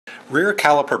Rear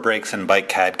caliper brakes in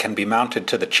BikeCAD can be mounted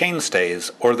to the chainstays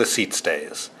or the seat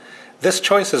stays. This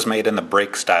choice is made in the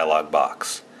Brakes dialog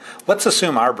box. Let's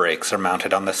assume our brakes are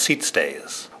mounted on the seat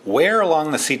stays. Where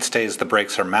along the seat stays the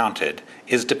brakes are mounted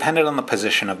is dependent on the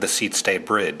position of the seat stay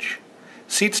bridge.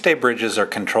 Seat stay bridges are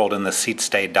controlled in the seat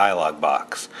stay dialog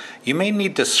box. You may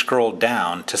need to scroll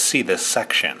down to see this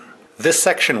section. This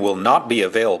section will not be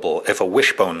available if a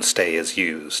wishbone stay is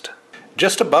used.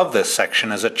 Just above this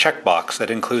section is a checkbox that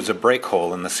includes a brake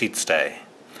hole in the seat stay.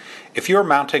 If you are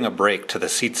mounting a brake to the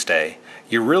seat stay,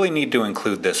 you really need to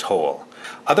include this hole.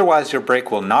 Otherwise your brake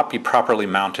will not be properly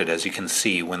mounted, as you can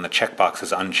see when the checkbox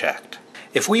is unchecked.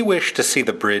 If we wish to see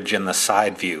the bridge in the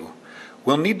side view,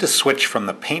 we'll need to switch from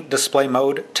the paint display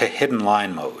mode to hidden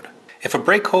line mode. If a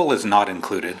brake hole is not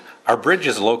included, our bridge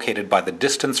is located by the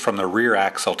distance from the rear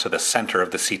axle to the center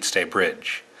of the seat stay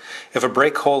bridge. If a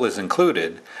brake hole is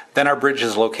included, then our bridge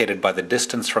is located by the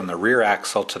distance from the rear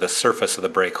axle to the surface of the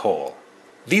brake hole.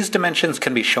 These dimensions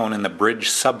can be shown in the Bridge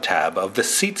subtab of the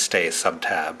Seat Stay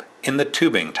subtab in the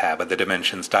Tubing tab of the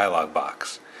Dimensions dialog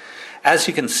box. As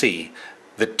you can see,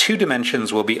 the two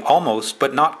dimensions will be almost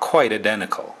but not quite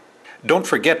identical. Don't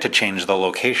forget to change the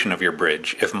location of your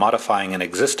bridge if modifying an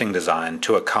existing design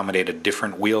to accommodate a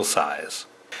different wheel size.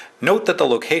 Note that the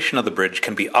location of the bridge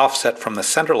can be offset from the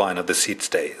center line of the seat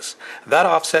stays. That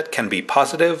offset can be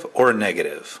positive or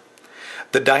negative.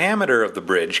 The diameter of the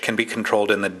bridge can be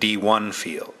controlled in the D1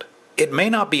 field. It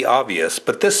may not be obvious,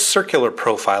 but this circular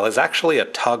profile is actually a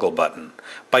toggle button.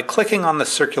 By clicking on the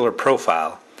circular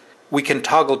profile, we can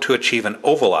toggle to achieve an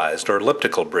ovalized or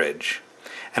elliptical bridge.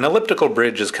 An elliptical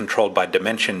bridge is controlled by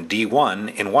dimension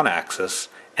D1 in one axis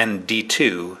and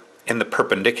D2 in the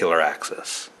perpendicular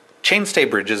axis. Chainstay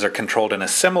bridges are controlled in a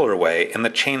similar way in the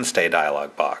chainstay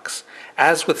dialog box.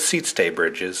 As with seat stay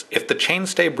bridges, if the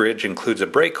chainstay bridge includes a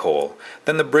brake hole,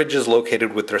 then the bridge is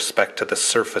located with respect to the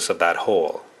surface of that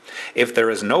hole. If there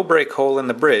is no brake hole in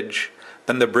the bridge,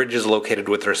 then the bridge is located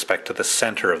with respect to the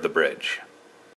center of the bridge.